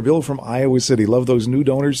new donor, Bill from Iowa City. Love those new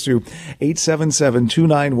donors to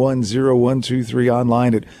 877-291-0123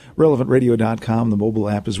 online at relevantradio.com, the mobile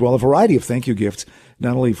app as well. A variety of thank you gifts,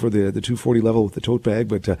 not only for the 240 level with the tote bag,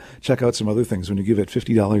 but check out some other things when you give it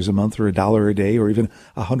 $50 a month or $1 a day or even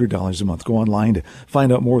 $100 a month. Go online to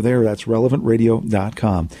find out more there. That's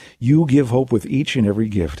relevantradio.com. You give hope with each and every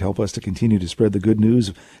gift. Help us to continue to spread the good news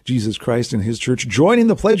of Jesus Christ and his church. Join in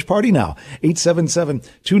the pledge party now.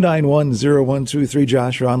 877-291-0123.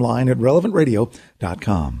 Josh, you're online at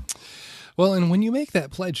relevantradio.com. Well, and when you make that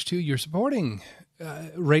pledge too, you're supporting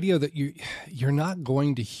radio that you're not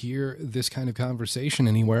going to hear this kind of conversation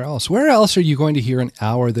anywhere else. Where else are you going to hear an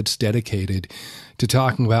hour that's dedicated to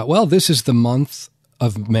talking about, well, this is the month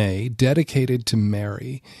of May dedicated to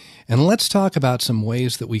Mary, and let's talk about some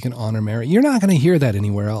ways that we can honor Mary. You're not going to hear that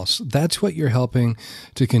anywhere else. That's what you're helping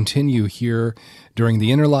to continue here during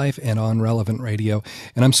the Inner Life and on Relevant Radio.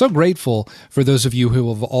 And I'm so grateful for those of you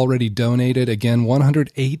who have already donated. Again,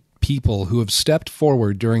 108 people who have stepped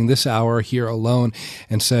forward during this hour here alone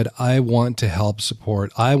and said, I want to help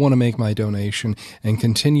support. I want to make my donation and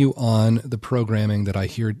continue on the programming that I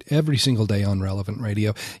hear every single day on Relevant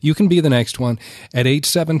Radio. You can be the next one at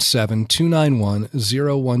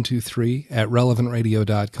 877-291-0123 at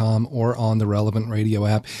relevantradio.com or on the Relevant Radio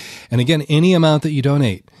app. And again, any amount that you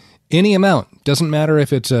donate, any amount. Doesn't matter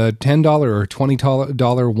if it's a $10 or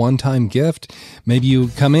 $20 one-time gift. Maybe you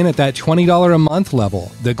come in at that $20 a month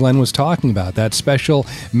level that Glenn was talking about, that special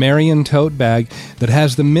Marian tote bag that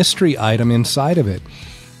has the mystery item inside of it.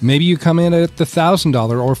 Maybe you come in at the $1,000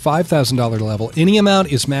 or $5,000 level. Any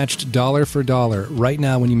amount is matched dollar for dollar right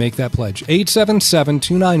now when you make that pledge.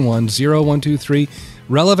 877-291-0123,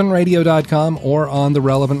 relevantradio.com or on the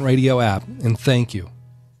Relevant Radio app. And thank you.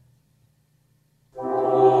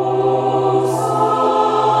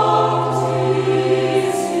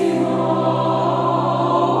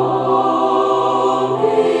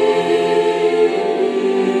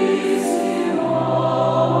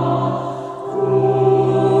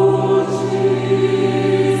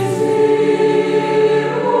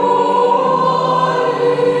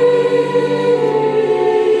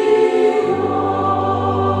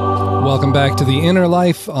 Welcome back to the Inner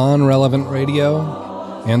Life on Relevant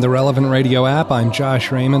Radio and the Relevant Radio app. I'm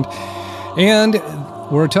Josh Raymond, and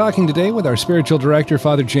we're talking today with our spiritual director,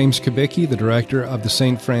 Father James Kubicki, the director of the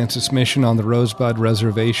St. Francis Mission on the Rosebud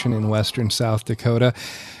Reservation in western South Dakota,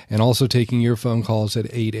 and also taking your phone calls at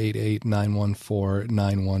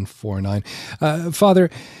 888-914-9149.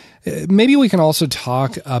 Father, maybe we can also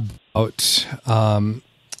talk about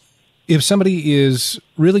if somebody is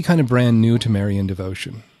really kind of brand new to Marian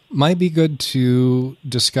devotion. Might be good to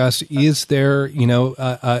discuss, is there,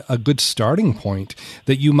 a good starting point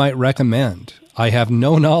that you might recommend? I have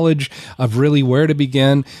no knowledge of really where to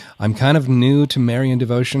begin. I'm kind of new to Marian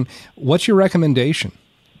devotion. What's your recommendation?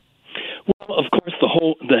 Well, of course, the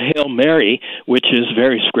Hail Mary, which is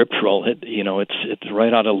very scriptural. It's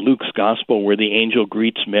right out of Luke's Gospel, where the angel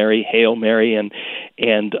greets Mary, Hail Mary, and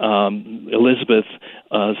Elizabeth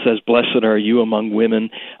says, "Blessed are you among women."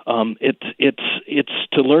 It's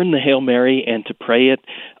to learn the Hail Mary and to pray it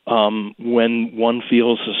when one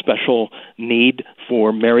feels a special need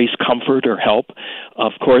for Mary's comfort or help.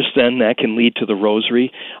 Of course, then that can lead to the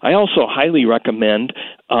Rosary. I also highly recommend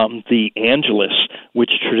the Angelus,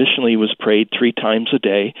 which traditionally was prayed 3 times a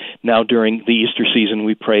day. Now during the Easter season,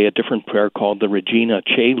 we pray a different prayer called the Regina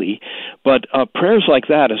Caeli. But prayers like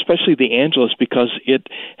that, especially the Angelus, because it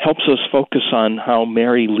helps us focus on how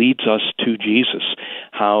Mary leads us to Jesus,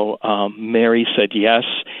 how Mary said yes,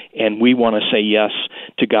 and we want to say yes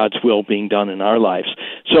to God's will being done in our lives.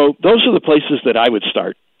 So those are the places that I would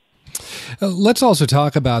start. Let's also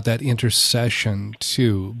talk about that intercession,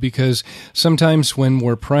 too, because sometimes when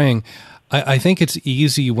we're praying, I think it's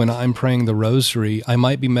easy when I'm praying the rosary, I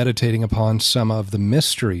might be meditating upon some of the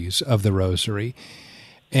mysteries of the rosary.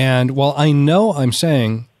 And while I know I'm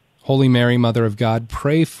saying, Holy Mary, Mother of God,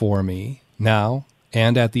 pray for me now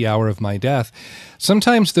and at the hour of my death,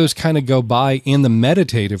 sometimes those kind of go by in the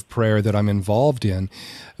meditative prayer that I'm involved in.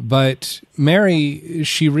 But Mary,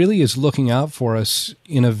 she really is looking out for us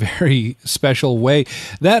in a very special way.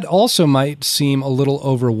 That also might seem a little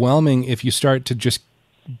overwhelming if you start to just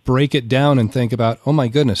break it down and think about, oh my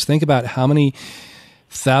goodness, think about how many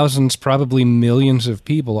thousands, probably millions of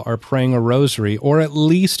people are praying a rosary or at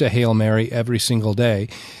least a Hail Mary every single day.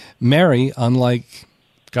 Mary, unlike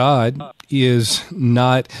God, is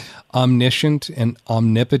not omniscient and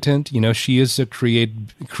omnipotent. She is a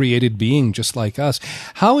created being just like us.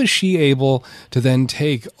 How is she able to then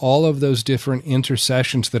take all of those different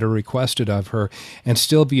intercessions that are requested of her and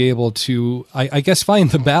still be able to, I guess,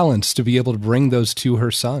 find the balance to be able to bring those to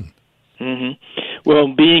her son? Mm-hmm.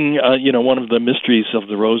 Well, being, one of the mysteries of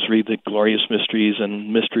the Rosary, the glorious mysteries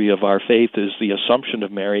and mystery of our faith is the Assumption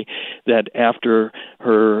of Mary, that after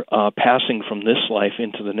her passing from this life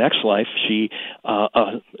into the next life, she,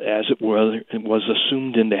 as it was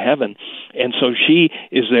assumed into heaven. And so she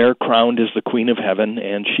is there crowned as the Queen of Heaven,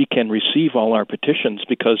 and she can receive all our petitions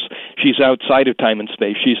because she's outside of time and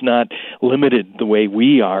space. She's not limited the way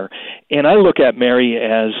we are. And I look at Mary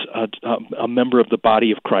as a member of the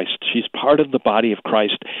body of Christ. She's part of the body of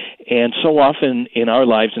Christ. And so often in our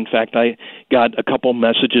lives, in fact, I got a couple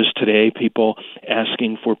messages today, people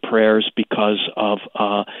asking for prayers because of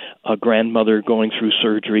a grandmother going through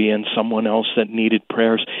surgery and someone else that needed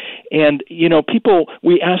prayers. And, people,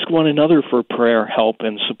 we ask one another for prayer, help,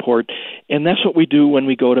 and support. And that's what we do when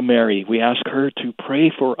we go to Mary. We ask her to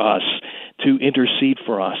pray for us, to intercede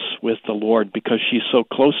for us with the Lord, because she's so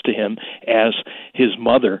close to him as his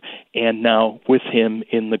mother and now with him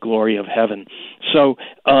in the glory of heaven. So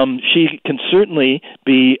she can certainly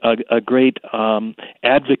be a great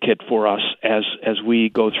advocate for us as we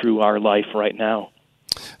go through our life right now.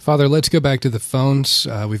 Father, let's go back to the phones.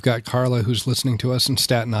 We've got Carla, who's listening to us in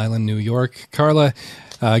Staten Island, New York. Carla,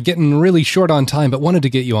 getting really short on time, but wanted to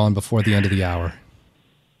get you on before the end of the hour.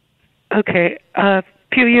 Okay. A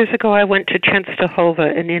few years ago, I went to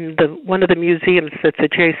Czestochowa, and in one of the museums that's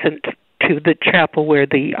adjacent to the chapel where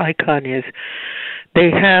the icon is, they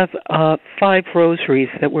have 5 rosaries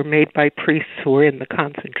that were made by priests who were in the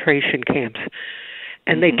concentration camps.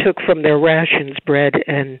 And they took from their rations bread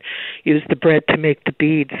and used the bread to make the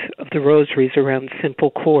beads of the rosaries around simple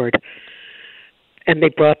cord. And they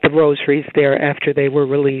brought the rosaries there after they were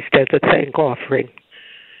released as a thank offering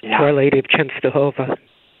to Our Lady of Czestochowa.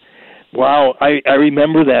 Wow, I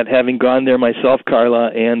remember that, having gone there myself, Carla,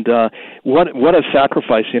 and what a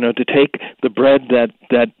sacrifice, to take the bread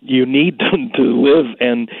that you need to live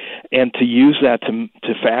and to use that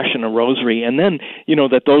to fashion a rosary, and then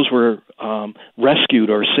that those were rescued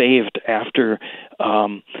or saved after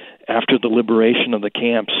the liberation of the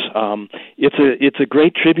camps. It's a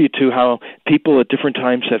great tribute to how people at different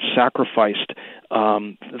times have sacrificed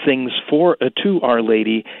things to Our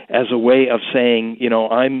Lady as a way of saying,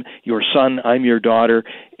 I'm your son, I'm your daughter,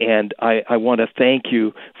 and I want to thank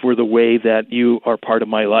you for the way that you are part of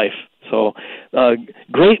my life. So,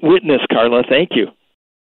 great witness, Carla. Thank you.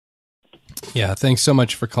 Yeah, thanks so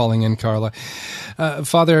much for calling in, Carla.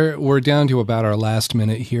 Father, we're down to about our last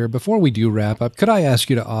minute here. Before we do wrap up, could I ask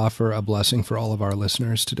you to offer a blessing for all of our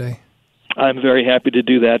listeners today? I'm very happy to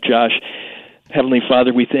do that, Josh. Heavenly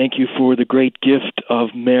Father, we thank you for the great gift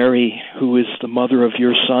of Mary, who is the mother of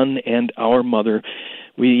your Son and our mother.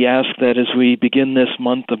 We ask that as we begin this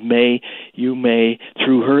month of May, you may,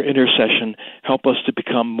 through her intercession, help us to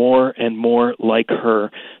become more and more like her,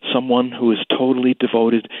 someone who is totally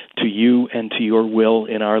devoted to you and to your will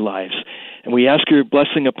in our lives. And we ask your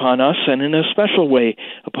blessing upon us and in a special way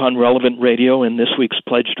upon Relevant Radio in this week's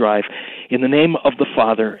Pledge Drive. In the name of the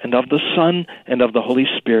Father, and of the Son, and of the Holy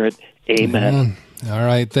Spirit, amen. All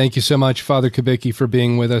right. Thank you so much, Father Kubicki, for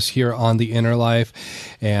being with us here on The Inner Life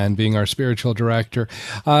and being our spiritual director.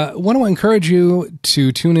 I want to encourage you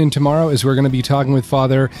to tune in tomorrow as we're going to be talking with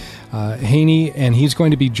Father Haney, and he's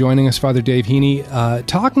going to be joining us, Father Dave Haney,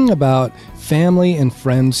 talking about family and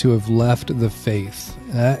friends who have left the faith.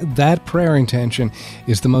 That prayer intention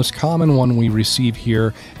is the most common one we receive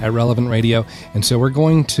here at Relevant Radio, and so we're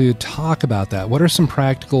going to talk about that. What are some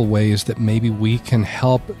practical ways that maybe we can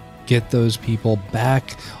help get those people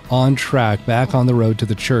back on track, back on the road to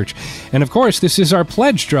the church? And of course, this is our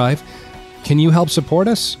pledge drive. Can you help support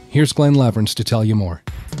us? Here's Glenn Leverance to tell you more.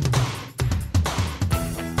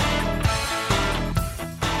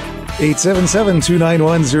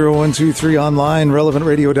 877-291-0123 online,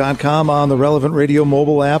 relevantradio.com, on the Relevant Radio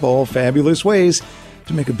mobile app. All fabulous ways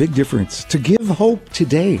to make a big difference, to give hope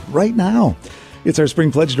today, right now. It's our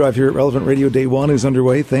Spring Pledge Drive here at Relevant Radio. Day one is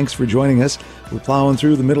underway. Thanks for joining us. We're plowing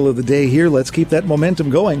through the middle of the day here. Let's keep that momentum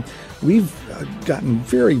going. We've gotten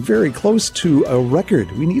very, very close to a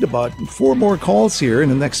record. We need about 4 more calls here in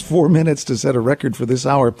the next 4 minutes to set a record for this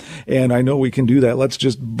hour. And I know we can do that. Let's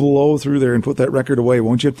just blow through there and put that record away,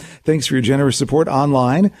 won't you? Thanks for your generous support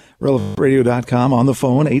online, relevantradio.com, on the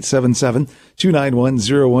phone,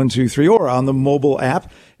 877-291-0123, or on the mobile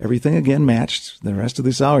app. Everything again matched the rest of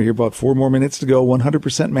this hour here. About 4 more minutes to go.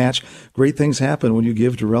 100% match. Great things happen when you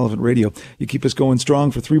give to Relevant Radio. You keep us going strong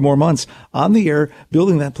for 3 more months on the air,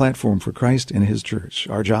 building that platform for Christ and His church.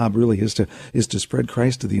 Our job really is to spread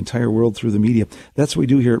Christ to the entire world through the media. That's what we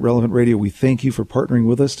do here at Relevant Radio. We thank you for partnering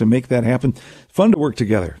with us to make that happen. Fun to work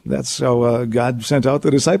together. That's how God sent out the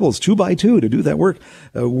disciples 2 by 2 to do that work.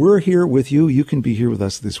 We're here with you. You can be here with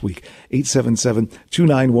us this week.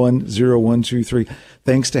 877-291-0123.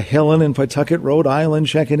 Thanks to Helen in Pawtucket, Rhode Island,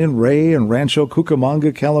 checking in, Ray in Rancho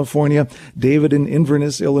Cucamonga, California, David in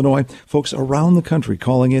Inverness, Illinois, folks around the country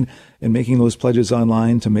calling in and making those pledges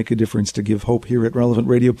online to make a difference, to give hope here at Relevant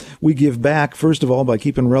Radio. We give back, first of all, by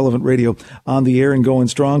keeping Relevant Radio on the air and going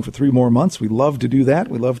strong for 3 more months. We love to do that.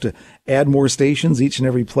 We love to add more stations each and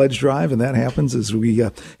every pledge drive, and that happens as we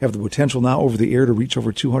have the potential now over the air to reach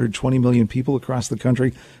over 220 million people across the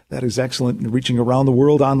country. That is excellent. Reaching around the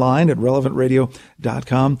world online at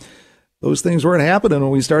relevantradio.com. Those things weren't happening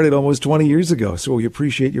when we started almost 20 years ago, so we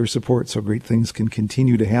appreciate your support so great things can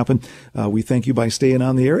continue to happen. We thank you by staying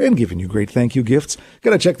on the air and giving you great thank you gifts.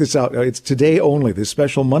 Got to check this out. It's today only, this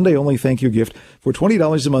special Monday only thank you gift for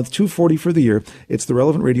 $20 a month, $240 for the year. It's the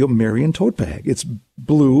Relevant Radio Marian tote bag. It's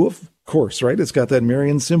blue, of course, right? It's got that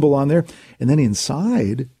Marian symbol on there. And then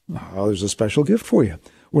inside, there's a special gift for you.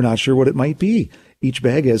 We're not sure what it might be. Each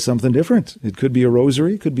bag has something different. It could be a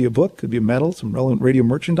rosary, could be a book, could be a medal, some Relevant Radio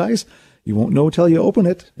merchandise. You won't know till you open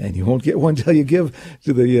it, and you won't get one till you give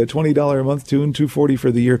to the $20 a month tune, $240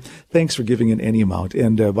 for the year. Thanks for giving in any amount.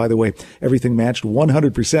 And by the way, everything matched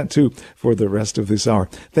 100% too for the rest of this hour.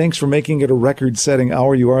 Thanks for making it a record-setting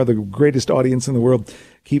hour. You are the greatest audience in the world.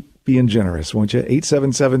 Keep being generous, won't you?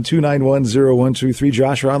 877-291-0123.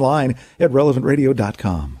 Josh, are online at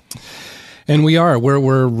relevantradio.com. And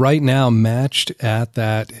we're right now matched at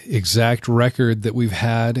that exact record that we've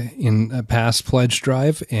had in a past pledge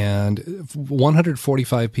drive, and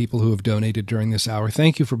 145 people who have donated during this hour.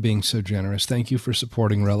 Thank you for being so generous. Thank you for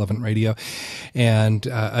supporting Relevant Radio. And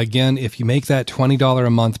again, if you make that $20 a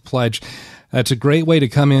month pledge, that's a great way to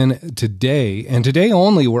come in today. And today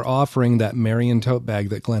only, we're offering that Marian tote bag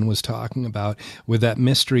that Glenn was talking about with that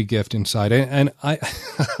mystery gift inside. And I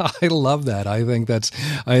I love that. I think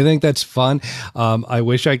that's fun. I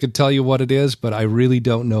wish I could tell you what it is, but I really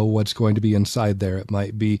don't know what's going to be inside there. It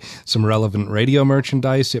might be some Relevant Radio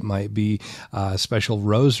merchandise. It might be a special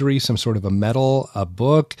rosary, some sort of a medal, a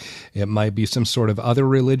book. It might be some sort of other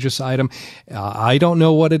religious item. I don't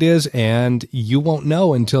know what it is, and you won't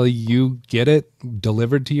know until you get it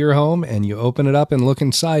delivered to your home and you open it up and look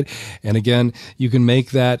inside. And again, you can make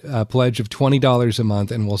that pledge of $20 a month,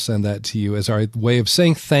 and we'll send that to you as our way of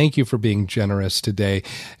saying thank you for being generous today.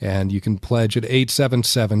 And you can pledge at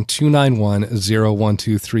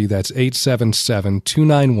 877-291-0123. That's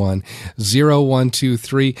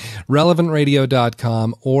 877-291-0123,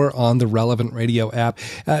 relevantradio.com, or on the Relevant Radio app.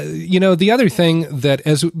 The other thing that,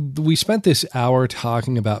 as we spent this hour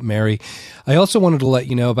talking about Mary, I also wanted to let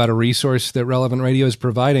you know about a resource that Relevant Radio is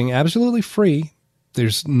providing absolutely free.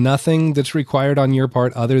 There's nothing that's required on your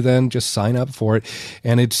part other than just sign up for it.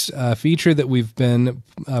 And it's a feature that we've been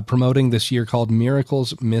promoting this year called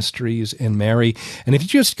Miracles, Mysteries, and Mary. And if you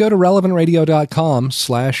just go to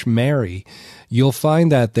relevantradio.com/Mary, you'll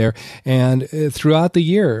find that there. And throughout the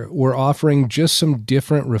year, we're offering just some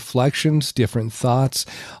different reflections, different thoughts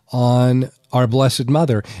on our Blessed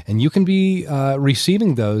Mother. And you can be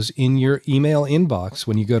receiving those in your email inbox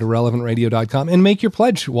when you go to relevantradio.com and make your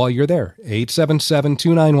pledge while you're there.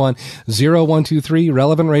 877-291-0123,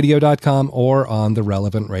 relevantradio.com, or on the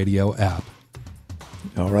Relevant Radio app.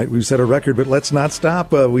 All right, we've set a record, but let's not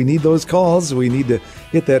stop. We need those calls. We need to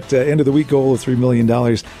hit that end of the week goal of $3 million.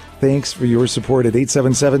 Thanks for your support at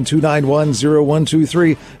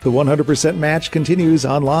 877-291-0123. The 100% match continues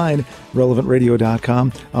online,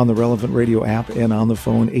 relevantradio.com, on the Relevant Radio app, and on the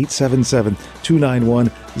phone,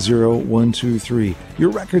 877-291-0123.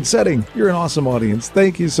 Your record setting. You're an awesome audience.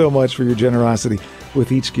 Thank you so much for your generosity.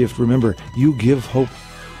 With each gift, remember, you give hope